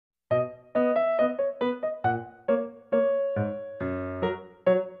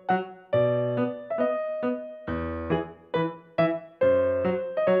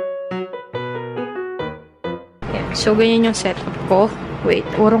So, ganyan yung setup ko. Wait,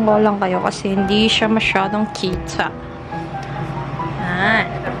 urong ko lang kayo kasi hindi siya masyadong kita. Yan.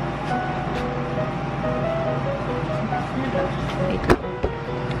 Wait lang.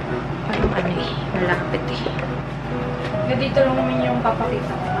 Parang ano eh, malapit eh. Kaya dito lang naman yung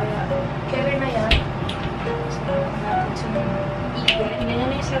papakita ko. Kaya, carry na yan. So, natin sa mga ikot. Ganyan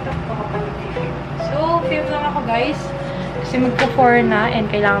na yung setup ko kapag nag-film. So, film lang ako guys. Kasi magpo-4 na and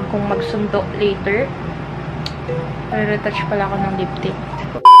kailangan kong magsundo later. Retouch pala ako ng lip tint.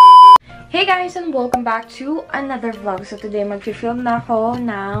 Hey guys, and welcome back to another vlog. So today mag-film na ako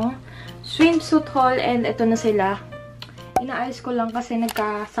ng swimsuit haul and ito na sila. Inaayos ko lang kasi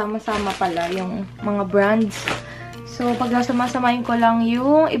nagkasama-sama pala yung mga brands. So pag nasama-samahin ko lang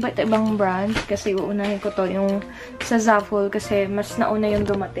yung iba't ibang brands kasi uunahin ko to yung sa Zaful kasi mas nauna yung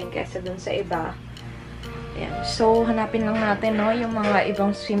dumating kaysa dun sa iba. Ayan. So, hanapin lang natin, no, yung mga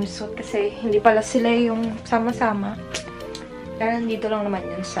ibang swimsuit kasi hindi pala sila yung sama-sama. Kaya nandito lang naman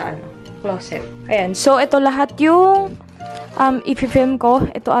yun sa, closet. Ayan. So, ito lahat yung i-film ko.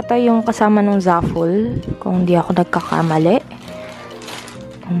 Ito ata yung kasama ng Zaful. Kung hindi ako nagkakamali.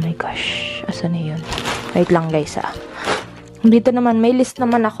 Oh my gosh. Asan na yun? Wait lang, guys, Dito naman, may list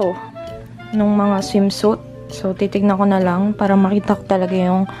naman ako ng mga swimsuit. So, titignan ko na lang para makita ko talaga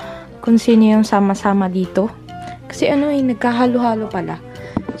yung kung sino yung sama-sama dito. Kasi ano eh, nagkahalo-halo pala.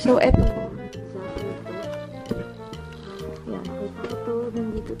 So, eto. Yan, nakita ko to.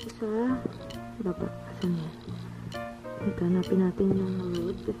 Nandito to sa baba. Asan yan? Hanapin natin yung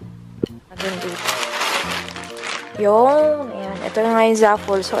road. Yung, ayan. Ito yung nga yung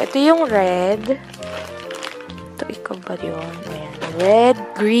Zaful. So, ito yung red. Ito, ikaw ba yun? Ayan. Red,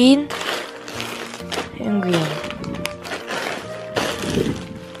 green. Yung green.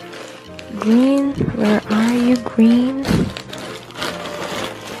 Green, where are you, green?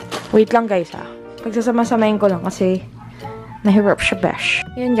 Wait lang guys pagsasama-samayin ko lang kasi nahirap siya bash.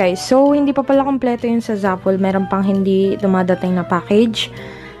 Yun guys, so hindi pa pala kompleto yun sa Zaful, meron pang hindi dumadating na package.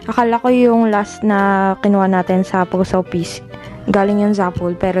 Akala ko yung last na kinuha natin sa Puso Piece galing yung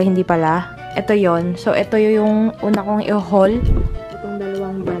Zaful pero hindi pala. Ito yon. So ito yung una kong i-haul. Itong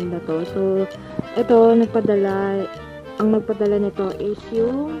dalawang brand na to. So ito ang nagpadala nito is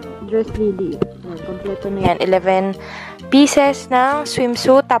yung Dress Lily. Kompleto na yan. 11 pieces ng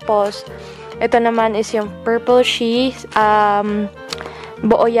swimsuit. Tapos, ito naman is yung purple sheath.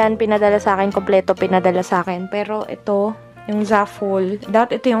 Buo yan, pinadala sa akin. Kompleto, pinadala sa akin. Pero, ito, yung Zaful.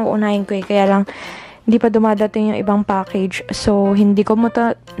 Dati ito yung uunahin ko eh. Kaya lang, hindi pa dumadating yung ibang package. So, hindi ko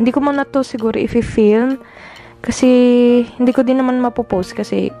muna to siguro i-film. Kasi, hindi ko din naman mapopost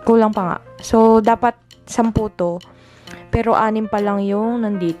kasi kulang pa nga. So, dapat 10 to. Pero 6 pa lang yung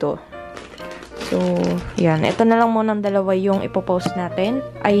nandito. So, yan. Ito na lang muna ang dalawa yung ipopost natin.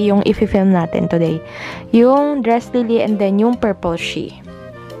 Ay, yung i-film natin today. Yung Dress Lily and then yung Purple She.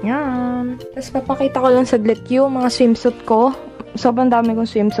 Yan. Tapos, papakita ko lang saglit yung mga swimsuit ko. Sobrang dami kong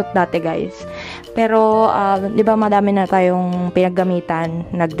swimsuit dati, guys. Pero, di ba madami na tayong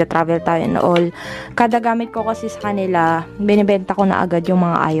pinaggamitan. Nagda-travel tayo and all. Kada gamit ko kasi sa kanila, binibenta ko na agad yung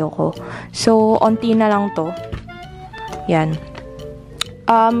mga ayaw ko. So, onti na lang to. Yan.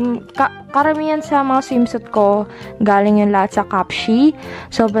 Karamihan sa mga swimsuit ko, galing yung lahat sa Capshi.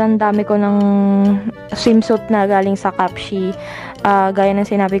 Sobrang dami ko ng swimsuit na galing sa Capshi. Gaya ng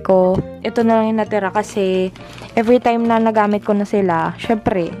sinabi ko, ito na lang yung natira kasi every time na nagamit ko na sila,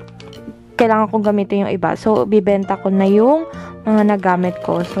 syempre, kailangan kong gamitin yung iba. So, bibenta ko na yung mga nagamit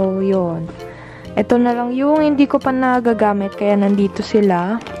ko. So, yun. Ito na lang yung hindi ko pa nagagamit, kaya nandito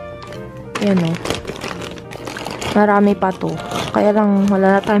sila. Yan o. Marami pa to. Kaya lang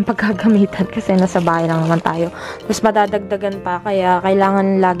wala na tayong pagkagamitan kasi nasa bahay lang naman tayo. Tapos madadagdagan pa kaya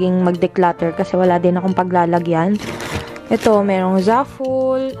kailangan laging mag-declutter kasi wala din akong paglalagyan. Ito, merong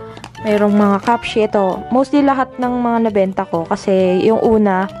Zaful, merong mga Capshi. Ito, mostly lahat ng mga nabenta ko kasi yung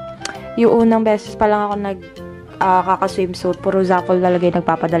unang beses pa lang ako kaka-swimsuit. Puro Zaful talaga yung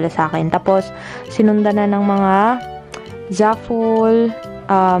nagpapadala sa akin. Tapos, sinundan na ng mga Zaful,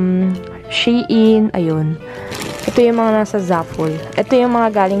 Shein, ayun. Ito yung mga nasa Zaful. Ito yung mga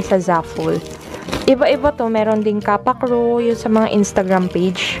galing sa Zaful. Iba-iba to. Meron din Kappa Crew. Yung sa mga Instagram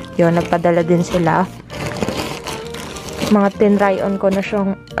page. Yun, nagpadala din sila. Mga tinry-on ko na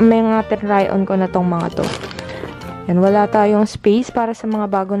siyang, mga tinry-on ko na tong mga to. Yan, wala tayong space para sa mga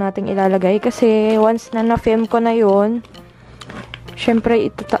bago nating ilalagay. Kasi once na na-film ko na yun, syempre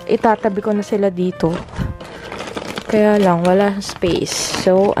itatabi ko na sila dito. Kaya lang, wala space.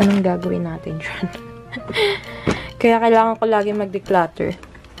 So, anong gagawin natin dyan? Kaya kailangan ko lagi mag-declutter.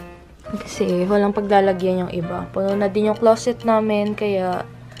 Kasi walang paglalagyan yung iba. Puno na din yung closet namin. Kaya,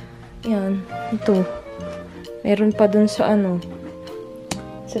 yan. Ito. Meron pa dun sa ano.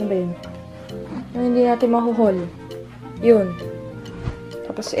 Saan ba yun? Yung hindi natin mahuhol. Yun.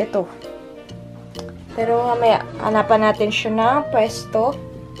 Tapos ito. Pero mamaya, hanapan natin siya na pwesto.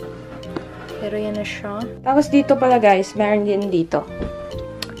 Pero yan na siya. Tapos dito pala guys, meron din dito.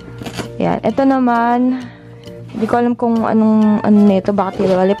 Yan. Ito naman, hindi ko alam kung anong ano nito, bakit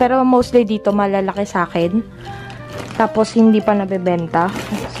nilawali. Pero mostly dito, malalaki sa akin. Tapos hindi pa nabebenta.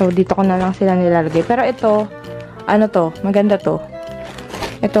 So dito ko na lang sila nilalagay. Pero ito, ano to, maganda to.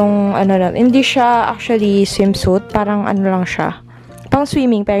 Itong ano na, hindi siya actually swimsuit. Parang ano lang siya. Pang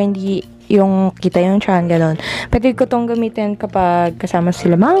swimming, pero hindi yung kita yung tiyan, gano'n. Pwede ko tong gamitin kapag kasama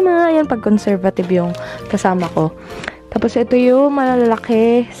sila mama, yan, pag conservative yung kasama ko. Tapos ito yung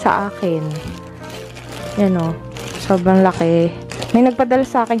malalaki sa akin. Yan o, sobrang laki. May nagpadala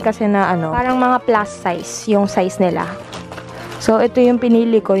sa akin kasi na ano, parang mga plus size, yung size nila. So, ito yung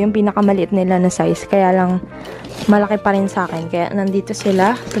pinili ko, yung pinakamaliit nila na size. Kaya lang, malaki pa rin sa akin. Kaya nandito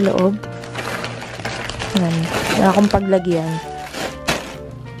sila sa loob. Yan, wala akong paglagyan.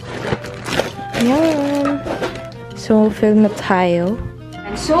 Yan. So, film na tayo.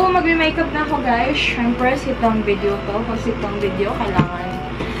 And so, mag-makeup na ako guys. Siyempre, sitong video to. Kasi itong video, kailangan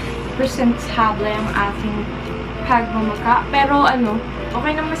presentable yung aking pagmamaka. Pero ano,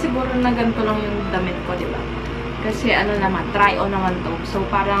 okay naman siguro na ganito lang yung damit ko, diba? Kasi ano naman, try on naman to. So,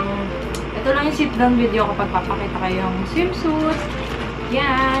 parang, ito lang yung sit-down video kapag papakita kayo yung swimsuit.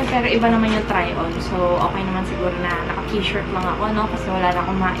 Yan. Pero iba naman yung try on. So, okay naman siguro na naka-t-shirt lang ako, no? Kasi wala na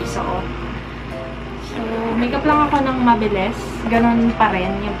akong maisuot. So, makeup lang ako ng mabilis. Ganon pa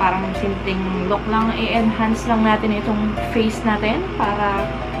rin. Yung parang simpleng look lang. I-enhance lang natin itong face natin para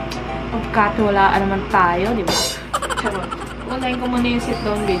pagkatuwalaan naman tayo, di ba? Charot. Unahin ko muna yung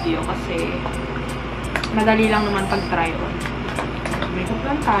sit-down video kasi madali lang naman pag-try on. Makeup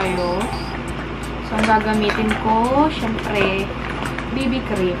lang tayo. So, ang gagamitin ko, syempre, BB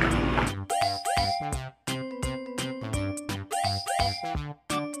cream.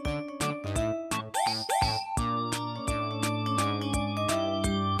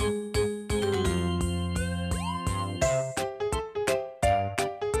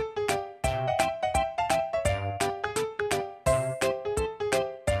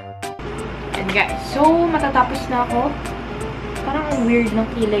 Guys, so matatapos na ako. Parang weird ng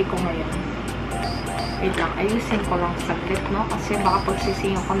kilay ko ngayon. Wait lang, ayusin ko lang saglit, no? Kasi baka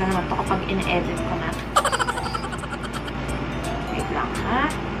pagsisiyon ko na naman ito kapag in-edit ko na. Wait lang,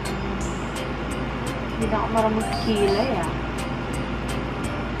 ha? Hindi na ako maraming kilay, ah.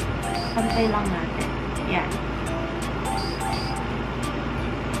 Pantay lang natin. Yan.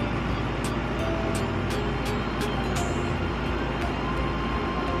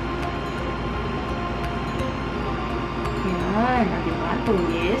 Yan, diba?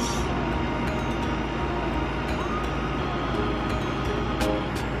 Tulis.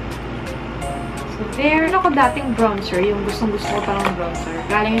 So, there. Ano ko dating bronzer, yung gustong-gusto ko parang bronzer.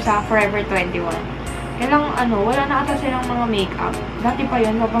 Galing sa Forever 21. Kailang, ano, wala na ata silang mga makeup. Dati pa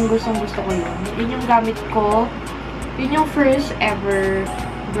yun, kapag gustong-gusto ko yun. Yun yung gamit ko. Yun yung first ever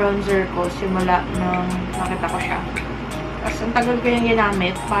bronzer ko simula nung nakita ko siya. Tapos, ang tagal ko yung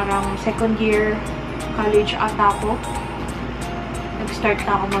ginamit. Parang second year college ata ako. Nag-start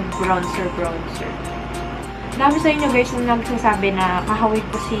na ako mag-bronzer. Dami sa inyo guys na nagsasabi na kahawig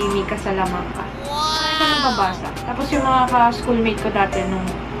ko si Mika sa Lamangka. Wow! Ito nababasa. Tapos yung mga ka-schoolmate ko dati nung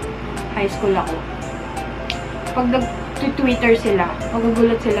high school ako. Pag nag-Twitter sila,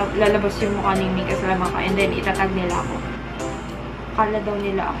 magugulat sila, lalabas yung mukha ni Mika sa Lamangka and then itatag nila ako. Akala daw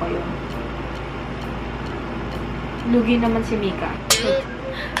nila ako yun. Lugi naman si Mika.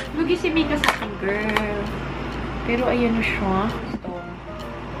 Lugi si Mika sa akin, girl. Pero ayan na siya.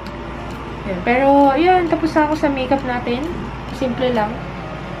 Yan. Pero, ayan, tapos na ako sa makeup natin. Simple lang.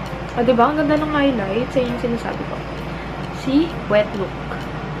 O, diba? Ang ganda ng highlights. Ayan yung sinasabi ko. See? Wet look.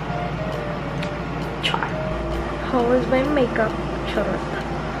 Char. How was my makeup? Charot.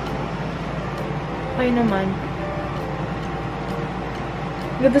 Okay naman.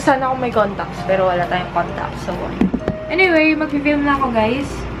 Ganda sana akong may contacts, pero wala tayong contacts. So, anyway, mag-film na ako, guys.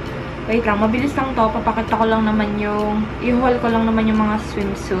 Wait lang, mabilis lang to. Papakita ko lang naman yung, i-haul ko lang naman yung mga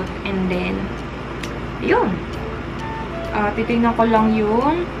swimsuit. And then, yun. Titignan ko lang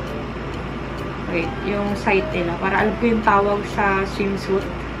yung, wait, yung site nila. Para alam ko yung tawag sa swimsuit.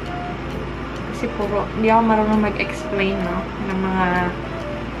 Kasi puro, hindi ako marunong mag-explain, no? Ng mga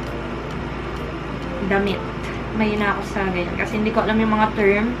damit. Mahina ako sa ganyan. Kasi hindi ko alam yung mga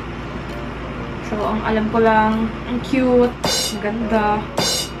term. So, ang alam ko lang, ang cute, ang ganda.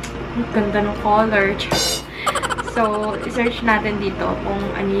 Ang ganda ng color. So, i-search natin dito kung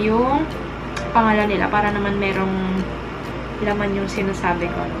ano yung pangalan nila para naman merong laman yung sinasabi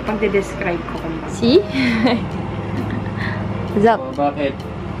ko. Pag-describe ko kung bakit. See? What's up? Bakit?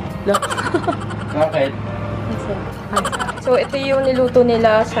 Bakit? So, ito yung niluto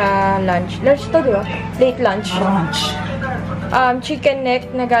nila sa lunch. Lunch to, di ba? Late lunch. Chicken neck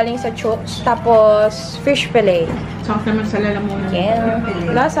na galing sa chooks. Tapos, fish fillet. Sarap naman sa lalamunan. Yeah.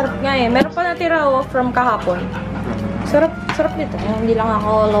 Wala, sarap nga eh. Meron pa natira from kahapon. Sarap nito. Hindi lang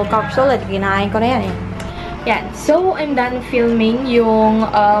ako low carb solid. Kinain ko na yan eh. Yan. So, I'm done filming yung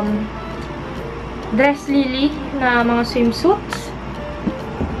dress lily na mga swimsuits.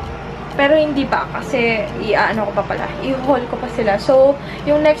 Pero hindi pa kasi i-ano ko pa pala. I-haul ko pa sila. So,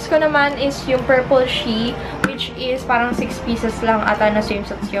 yung next ko naman is yung purple she, which is parang 6 pieces lang ata na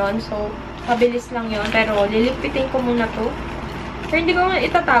swimsuits yon. So, mabilis lang yon. Pero, lilipitin ko muna to. Pero hindi ko nga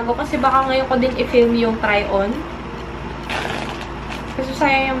itatago kasi baka ngayon ko din i-film yung try-on. Kasi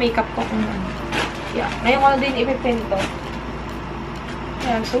sayang yung makeup ko kung ano. Yeah, ngayon ko din ipipin to.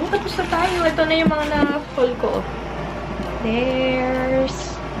 Ayan, so tapos na tayo. Ito na yung mga na-haul ko.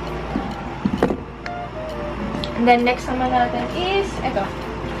 There's... And then, next naman natin is, ito.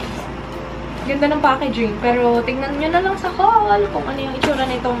 Ganda ng packaging. Pero, tingnan nyo na lang sa haul kung ano yung itsura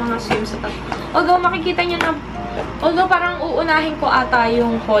nitong mga swimsuit. Although, makikita nyo na, although parang uunahin ko ata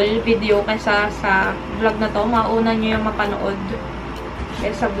yung haul video kaysa sa vlog na to. Mauna nyo yung mapanood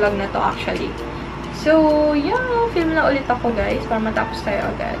sa vlog na to actually. So, yeah, film na ulit ako guys para matapos tayo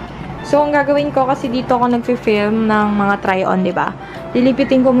agad. So, ang gagawin ko kasi dito ako nagfi-film ng mga try-on, diba?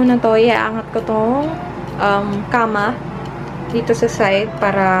 Lilipitin ko muna to, iaangat ko tong kama dito sa side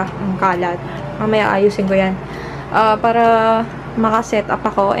para kalat. Mamaya ayusin ko yan. Para maka-set up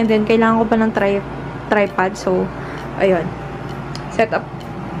ako. And then, kailangan ko pa ng tripod. So, ayun. Set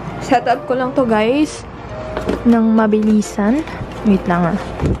up ko lang to guys ng mabilisan. Wait lang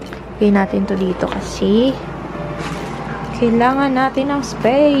Lagay natin to dito kasi kailangan natin ng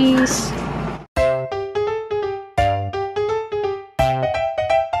space.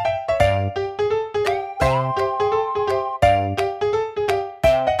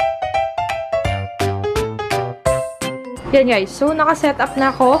 Yan guys, so naka-set up na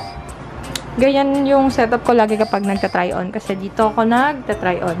ako. Ganyan yung setup ko lagi kapag nagta-try on kasi dito ako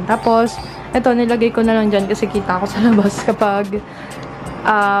nagta-try on. Tapos, ito nilagay ko na lang dyan kasi kita ko sa labas kapag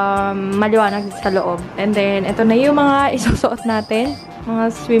maliwanag sa loob. And then, ito na yung mga isusuot natin.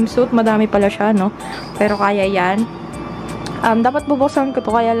 Mga swimsuit. Madami pala siya, no? Pero kaya yan. Dapat bubuksan ko to.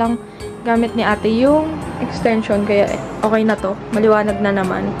 Kaya lang gamit ni ate yung extension. Kaya okay na to. Maliwanag na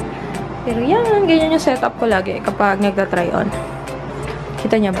naman. Pero yan, ganyan yung setup ko lagi kapag nagta-try on.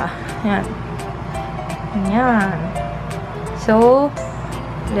 Kita niya ba? Yan. Yan. So,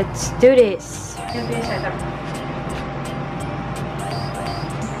 let's do this. Ito yung setup.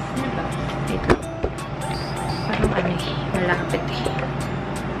 Wait lang. Parang ano eh. Malapit eh.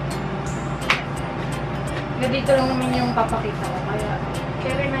 Dito lang naman yung papakita ko. Kaya,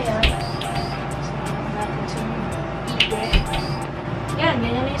 carry na yan. Natin sa ite. Yan,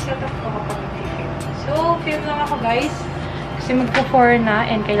 ganyan na yung setup ko kapag nag-film. So, film lang ako guys. Kasi magpo-4 na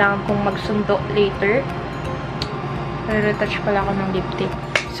and kailangan kong magsundo later. Retouch pala ako ng lip tint.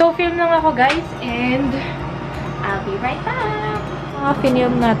 So, film lang ako guys and I'll be right back.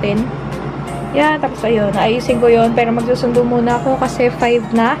 Film natin. Yeah, tapos ayun. Naayusin ko yun. Pero magsusundo muna ako kasi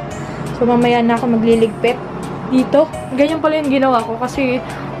 5 na. So, mamaya na ako magliligpit dito. Ganyan pala yung ginawa ko kasi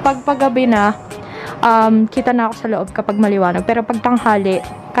paggabi na, kita na ako sa loob kapag maliwanag. Pero pag tanghali,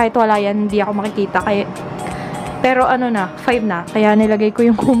 kahit wala yan, hindi ako makikita. Pero ano na, 5 na. Kaya nilagay ko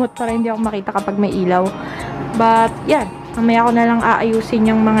yung kumot para hindi ako makita kapag may ilaw. But, yan. Mamaya ko na lang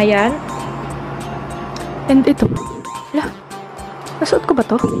aayusin yung mga yan. And ito. Wala. Nasuot ko ba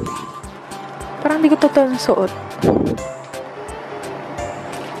to? Parang hindi ko to nasuot.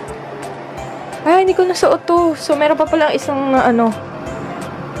 Ay, hindi ko nasuot to. So, meron pa pala isang ano.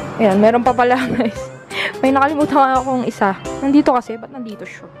 Ayan, meron pa pala guys. May nakalimutan akong isa. Nandito kasi. Ba't nandito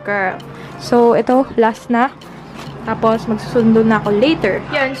siya? Girl. So, ito. Last na. Tapos, magsusundo na ako later.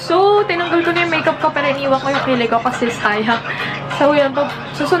 Yan. So, tinanggal ko na yung makeup ko pero iniwan ko yung kilay ko kasi sayang. So, yan.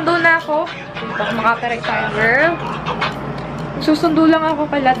 Susundo na ako. Dito, makaperek tayo, girl. Susundo lang ako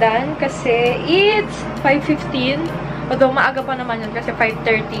kala Dan kasi it's 5:15. Although, maaga pa naman yun kasi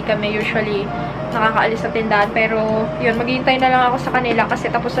 5:30 kami usually nakakaalis sa tindahan. Pero, yun, maghihintay na lang ako sa kanila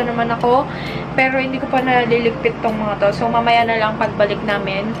kasi tapos na naman ako. Pero, hindi ko pa naliligpit tong mga to. So, mamaya na lang pagbalik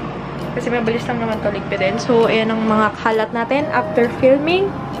namin. Kasi mabilis lang naman to ligpitin. So, ayan ang mga kalat natin after filming.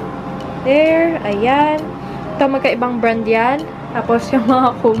 There. Ayan. Ito, magkaibang brand yan. Tapos, yung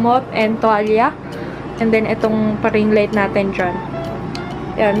mga kumot and tuwalya. And then, itong pa-ring light natin dyan.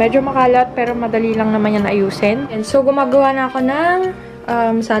 Yan, medyo makalat pero madali lang naman yan ayusin. And so, gumagawa na ako ng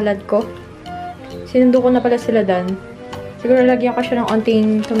salad ko. Sinundo ko na pala sila dan. Siguro lagyan ko siya ng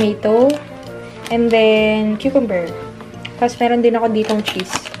onting tomato. And then, cucumber. Tapos meron din ako ditong cheese.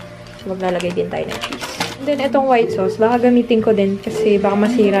 So, maglalagay din tayo ng cheese. And then, itong white sauce. Baka gamitin ko din kasi baka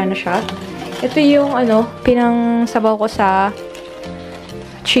masira na siya. Ito yung, pinangsabaw ko sa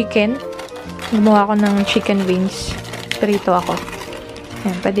chicken. Gumawa ako ng chicken wings. Prito ako.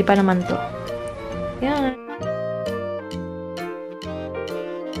 Ayan, pwede pa naman to. Ayan.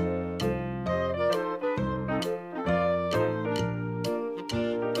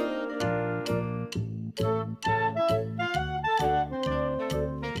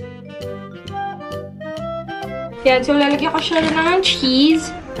 Yan, so lalagyan ko siya ng cheese.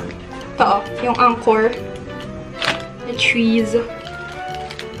 Ito, yung anchor. The cheese.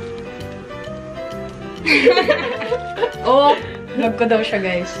 Oh, vlog ko daw siya,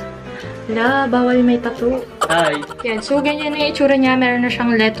 guys. Bawal may tattoo. Hi. Yan, so ganyan na yung itsura niya. Meron na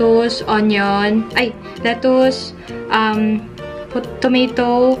siyang lettuce, onion, lettuce,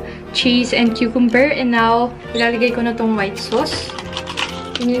 tomato, cheese, and cucumber. And now, ilalagay ko na tong white sauce.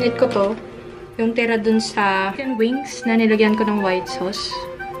 Ininit ko to. Yung tira dun sa chicken wings na nilagyan ko ng white sauce.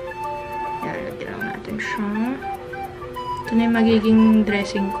 Yan, lagyan lang natin siya. Ito na yung magiging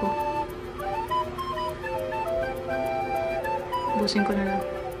dressing ko. Busin ko na lang.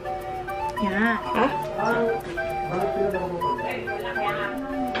 Yan.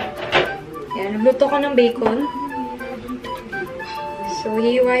 Yan, nagluto ko ng bacon. So,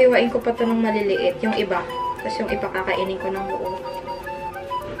 hiwa-hiwain ko pa ito ng maliliit. Yung iba. Tapos yung iba kakainin ko ng buo.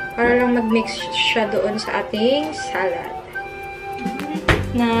 Para lang mag-mix siya doon sa ating salad.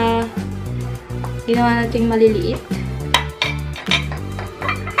 Na ginawa natin maliliit.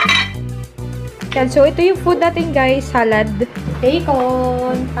 Yan, so ito yung food natin, guys. Salad.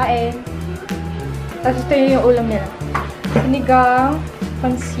 Bacon. Kain. Tapos ito yung ulam nila. Sinigang,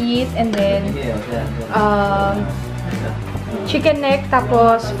 pansit, and then chicken neck,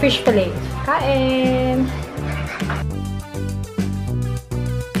 tapos fish fillet. Kain!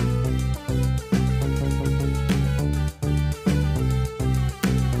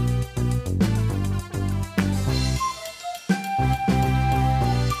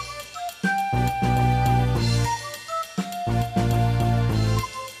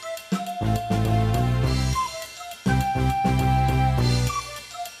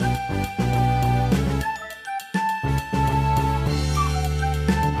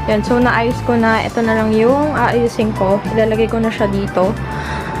 Yan, so naayos ko na. Ito na lang yung aayusin ko. Ilalagay ko na siya dito.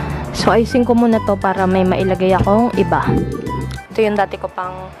 So, ayusin ko muna to para may mailagay akong iba. Ito yung dati ko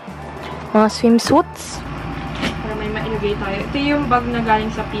pang mga swimsuits. Para may mailagay tayo. Ito yung bag na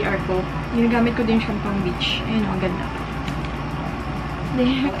galing sa PR ko. Ginagamit ko din siyang pang beach. Ayun, ang ganda.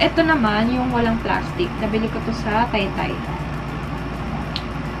 Ito naman, yung walang plastic. Nabili ko to sa Taytay.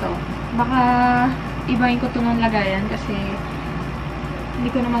 Ito. Baka ibahin ko to ng lagayan kasi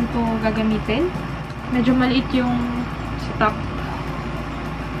hindi ko naman to gagamitin. Medyo maliit yung sa top.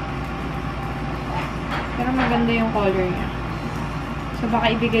 Pero maganda yung color niya. So, baka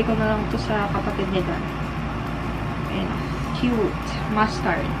ibigay ko na lang to sa kapatid niya dyan. Ayan. Cute.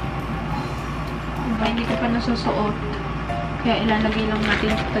 Mustard. Diba, hindi ko pa nasusuot. Kaya ilalagay lang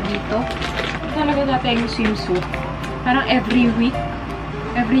natin ito dito. Ilalagay natin yung swimsuit. Parang every week,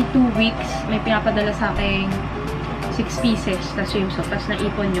 every 2 weeks, may pinapadala sa akin 6 pieces na swimsuit, tapos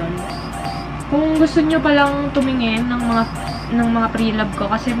naipon yun. Kung gusto nyo palang tumingin ng mga pre-love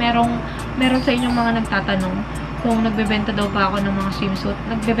ko, kasi meron sa inyong mga nagtatanong kung nagbebenta daw pa ako ng mga swimsuit.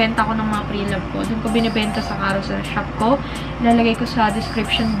 Nagbebenta ako ng mga pre-love ko. Doon ko binibenta sa carousel shop ko. Ilalagay ko sa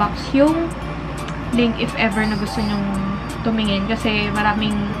description box yung link if ever na gusto nyong tumingin. Kasi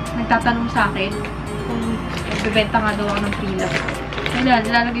maraming nagtatanong sa akin kung nagbebenta nga daw ako ng pre-love. Kaya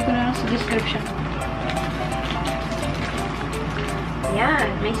ilalagay ko na lang sa description. Yan.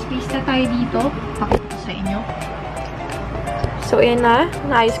 May space na tayo dito. Pakita sa inyo. So, ayan na.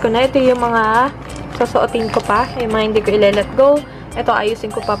 Naayos ko na. Ito yung mga susuotin ko pa. Yung mga hindi ko i-let go. Ito,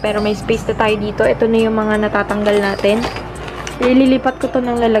 ayusin ko pa. Pero may space na tayo dito. Ito na yung mga natatanggal natin. Ililipat ko to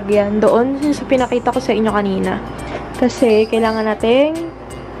ng lalagyan. Doon sa pinakita ko sa inyo kanina. Kasi, kailangan nating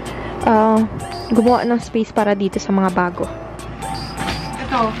gumawa ng space para dito sa mga bago.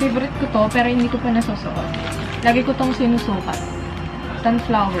 Ito, favorite ko to. Pero hindi ko pa nasusuot. Lagi ko tong sinusukat.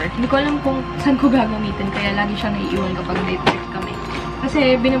 Sunflower. Hindi ko alam kung saan ko gagamitin, kaya lagi siya naiiwan kapag day trip kami.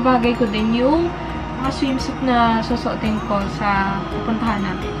 Kasi binabagay ko din yung mga swimsuit na susuotin ko sa pupuntahan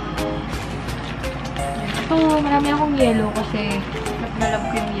natin. Ito, marami akong yellow kasi naglalab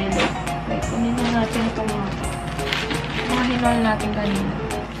ko yung yellow. Okay, kunin na natin itong mga hinol natin kanina.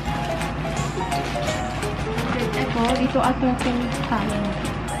 Ito, dito ato yung tayo.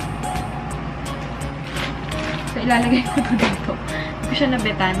 So, ilalagay ko ito dito. Hindi ko siya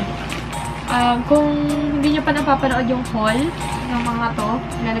nabetan. Kung hindi nyo pa napapanood yung haul ng mga to,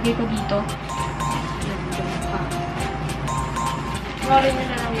 ilalagay ko dito. Panoorin nyo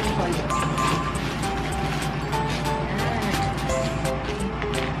na lang yung haul.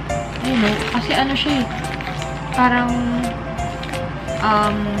 Ayun o. Kasi ano siya eh. Parang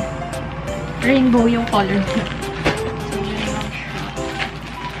rainbow yung color niya. So, yun lang siya.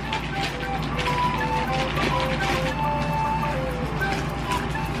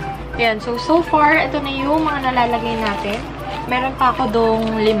 Ayan. So far, ito na yung mga nalalagay natin. Meron pa ako dong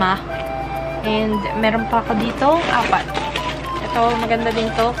 5. And meron pa ako dito 4. Ito, maganda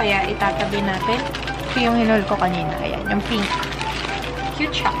din to, kaya itatabi natin. Ito yung hinul ko kanina. Ayan, yung pink.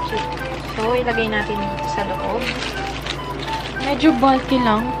 Cute siya, cute. So, ilagay natin sa loob. Medyo bulky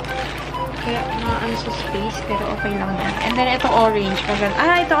lang. Kaya, ano sa space, pero okay lang yan. And then, ito orange.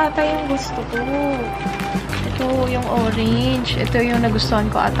 Ito ata yung gusto ko. Ito yung orange. Ito yung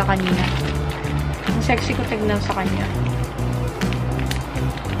nagustuhan ko ata kanina. Ang sexy ko tignan sa kanya.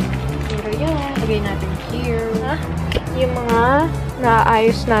 Pero yan, lagay natin here. Yung mga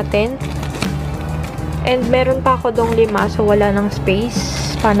naayos natin. And meron pa ako dong 5, so wala ng space.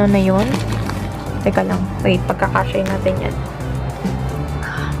 Paano na yun? Teka lang. Wait, pagkakasya natin yan.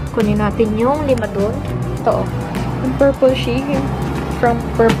 Kunin natin yung 5 dun. Ito, yung purple she. From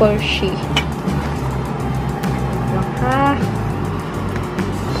purple she. Ha?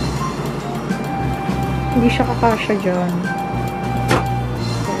 Hindi siya kakasya dyan.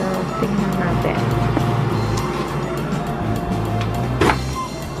 Pero, tingnan natin.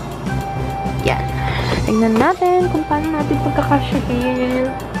 Yan. Tingnan natin kung paano natin pagkakasyahin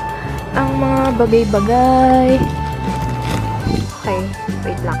ang mga bagay-bagay. Okay.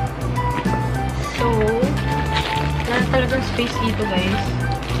 Wait lang. So, wala talagang space dito, guys.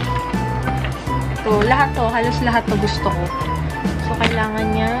 So, lahat to, halos lahat to gusto ko. So,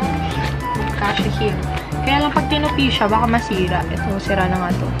 kailangan niya magkasya here. Kaya lang pag tinupi siya, baka masira. Ito, sira na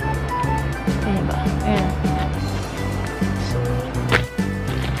nga to. Ayan ba? Ayan. So,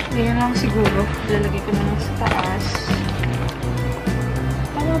 ganyan lang siguro. Lalagay ko na lang sa taas.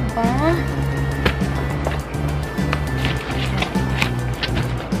 Tama ba?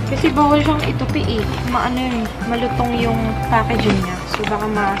 Kasi bawal siyang itupi eh. Malutong yung packaging niya. So, baka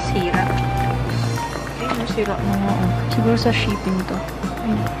masira. Ayun, masira na nga. Siguro sa shipping to.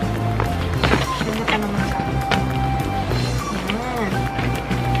 Ayun. Sino ka naman sa akin. Ayan.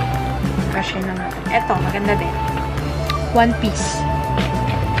 Kasya na natin. Eto, maganda din. 1 piece.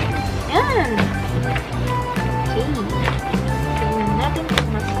 Ayan. Okay. Tingnan natin kung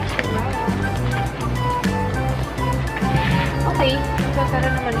masasira. Okay.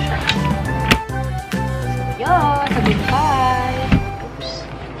 Sasara naman siya. So, yun. Tagumpay. Oops.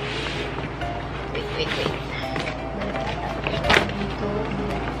 Wait. Dito.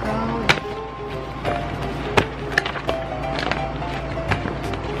 Brown.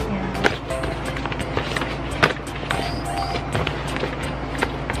 Yan.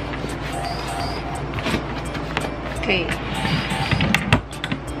 Okay.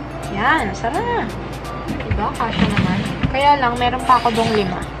 Yan. Sara na. Diba? Kasya naman. Kaya lang, meron pa ako dong 5.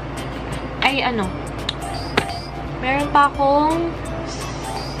 Ay, ano? Meron pa akong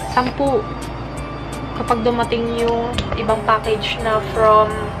 10. Kapag dumating yung ibang package na from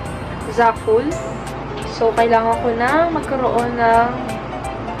Zaful. So, kailangan ko na magkaroon ng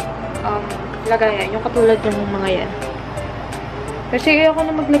lagayan. Yung katulad ng mga yan. Kasi ayoko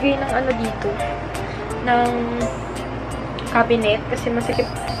na maglagay ng ano dito. Ng cabinet. Kasi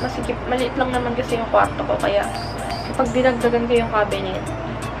masikip. Maliit lang naman kasi yung kwarto ko. Kaya, kapag dinagdagan ko yung cabinet,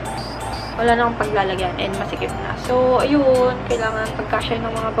 wala na akong paglalagyan and masikip na. So, ayun, kailangan pagkasya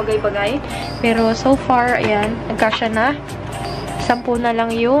ng mga bagay-bagay. Pero, so far, ayan, nagkasya na. 10 na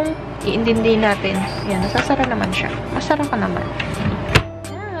lang yung iintindi natin. Ayan, nasasara naman siya. Masara pa naman.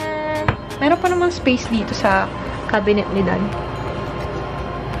 Ayan. Meron pa naman space dito sa cabinet ni Dan.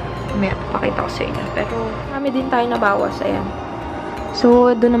 May pakita ko sa inyo. Pero, marami din tayo nabawas. Ayan.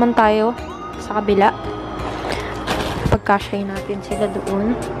 So, doon naman tayo sa kabila. Pagkasyahin natin sila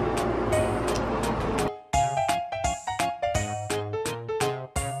doon.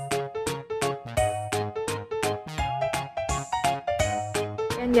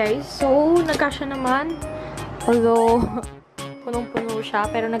 Ayan guys. So, nagkasya naman. Although, punong-puno siya.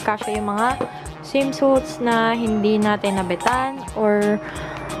 Pero nagkasya yung mga swimsuits na hindi natin nabetan. Or,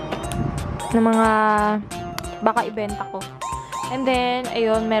 na mga baka ibenta ko. And then,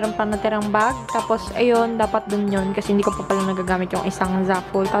 ayun, meron pa natirang bag. Tapos, ayun, dapat dun yun. Kasi hindi ko pa pala nagagamit yung isang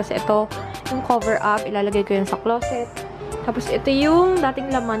Zaful. Tapos, ito, Yung cover up, ilalagay ko yun sa closet. Tapos, ito yung dating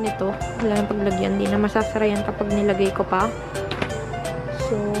laman nito. Wala nang paglagyan. Hindi na masasara yan kapag nilagay ko pa.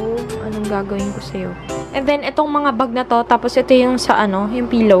 So, anong gagawin ko sa'yo? And then, itong mga bag na to, tapos ito yung sa yung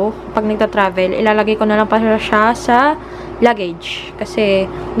pillow, pag nagta-travel, ilalagay ko na lang pa siya sa luggage. Kasi,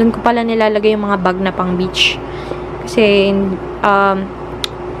 dun ko pala nilalagay yung mga bag na pang beach. Kasi,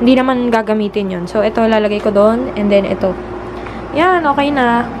 hindi naman gagamitin yun. So, ito, ilalagay ko doon. And then, ito. Yan, okay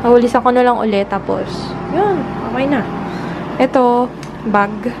na. Nahulisan ko na lang ulit. Tapos, yun, okay na. Ito,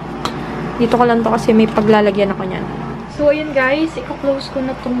 bag. Dito ko lang to kasi may paglalagyan ako niyan. So, ayun guys, i-close ko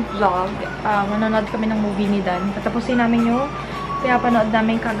na tong vlog. Manonood kami ng movie ni Dan. Tatapusin namin yung pinapanood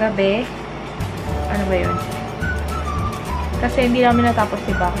namin kagabi. Ano ba yun? Kasi hindi namin natapos,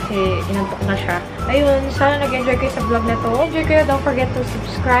 diba? Kasi inantok na siya. Ayun, sana nag-enjoy kayo sa vlog na to. Enjoy kayo, don't forget to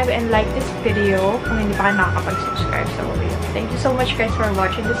subscribe and like this video kung hindi pa kayo nakakapag-subscribe. So, thank you so much guys for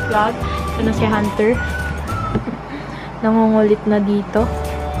watching this vlog. Ito na si Hunter. Nangungulit na dito.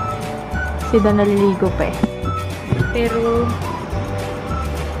 Si Dan naliligo pa eh. Pero,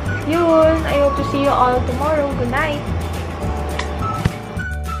 yun. I hope to see you all tomorrow. Good night!